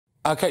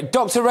OK,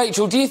 Dr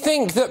Rachel, do you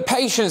think that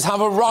patients have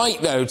a right,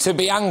 though, to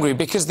be angry?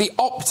 Because the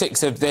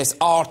optics of this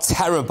are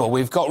terrible.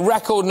 We've got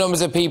record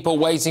numbers of people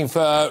waiting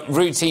for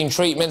routine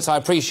treatments. I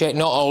appreciate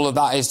not all of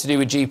that is to do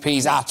with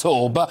GPs at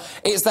all, but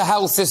it's the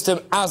health system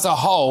as a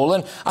whole.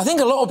 And I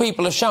think a lot of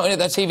people are shouting at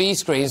their TV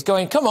screens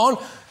going, come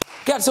on,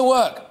 get to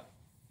work.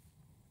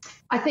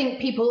 I think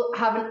people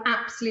have an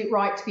absolute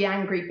right to be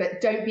angry, but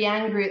don't be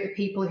angry at the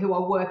people who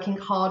are working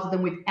harder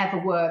than we've ever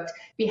worked.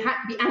 Be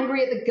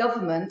angry at the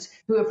government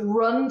who have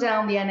run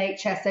down the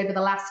NHS over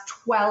the last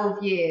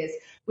 12 years.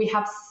 We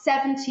have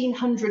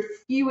 1,700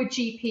 fewer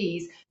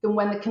GPs than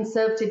when the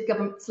Conservative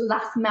government's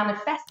last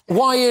manifesto.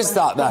 Why is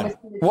that, then?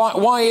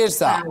 Why is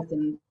that?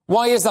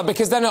 Why is that?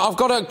 Because then I've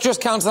got to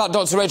just counter that,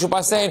 Dr Rachel,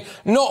 by saying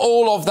not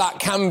all of that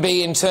can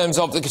be in terms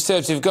of the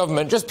Conservative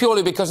government, just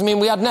purely because, I mean,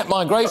 we had net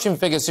migration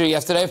figures through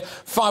yesterday of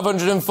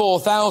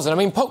 504,000. I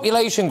mean,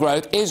 population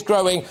growth is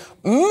growing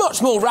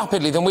much more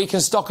rapidly than we can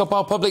stock up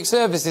our public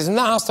services, and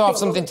that has to have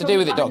something to do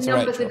with it, Dr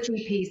Rachel. The numbers of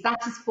GPs, that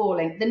is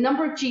falling. The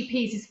number of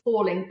GPs is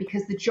falling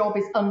because the job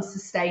is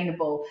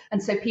unsustainable,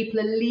 and so people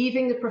are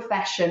leaving the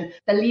profession,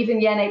 they're leaving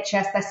the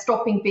NHS, they're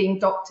stopping being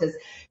doctors.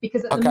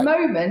 Because at the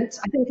moment,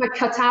 I think I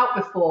cut out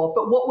before,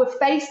 but what we're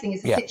facing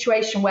is a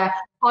situation where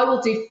I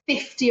will do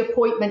 50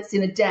 appointments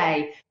in a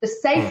day. The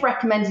safe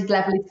recommended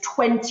level is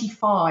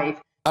 25.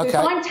 So if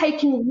I'm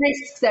taking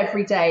risks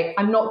every day,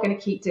 I'm not going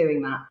to keep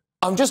doing that.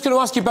 I'm just going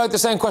to ask you both the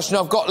same question.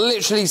 I've got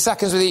literally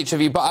seconds with each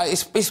of you, but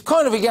it's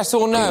kind of a yes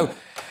or no.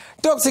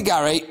 Dr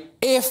Gary,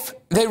 if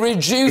they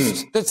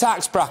reduced the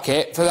tax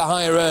bracket for the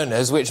higher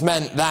earners, which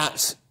meant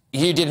that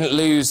you didn't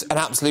lose an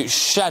absolute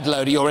shed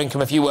load of your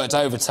income if you worked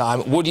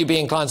overtime, would you be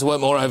inclined to work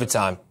more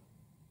overtime?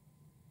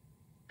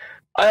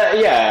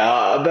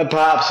 But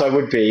perhaps I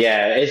would be,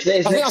 yeah. It's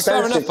an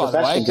expensive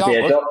profession to be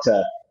a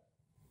doctor.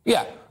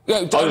 Yeah.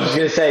 I was just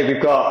going to say,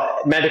 we've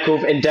got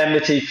medical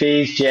indemnity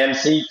fees,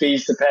 GMC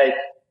fees to pay.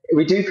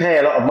 We do pay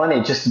a lot of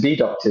money just to be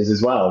doctors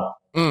as well.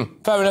 Fair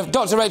enough.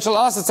 Dr Rachel,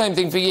 I'll ask the same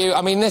thing for you.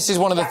 I mean, this is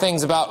one of the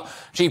things about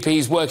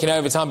GPs working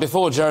overtime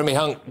before Jeremy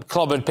Hunt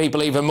clobbered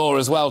people even more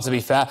as well, to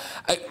be fair.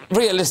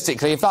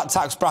 Realistically, if that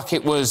tax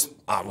bracket was,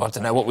 I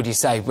don't know, what would you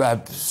say,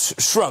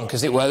 shrunk,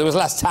 as it were, there was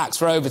less tax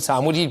for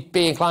overtime, would you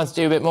be inclined to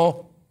do a bit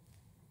more?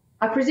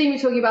 I presume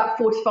you're talking about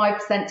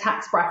 45%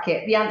 tax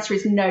bracket. The answer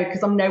is no,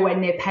 because I'm nowhere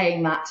near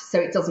paying that, so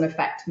it doesn't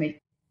affect me.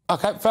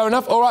 OK, fair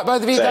enough. All right,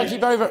 both of you, thank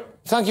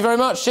you very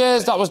much.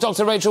 Cheers. That was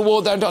Dr Rachel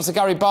Ward there and Dr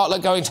Gary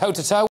Bartlett going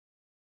toe-to-toe.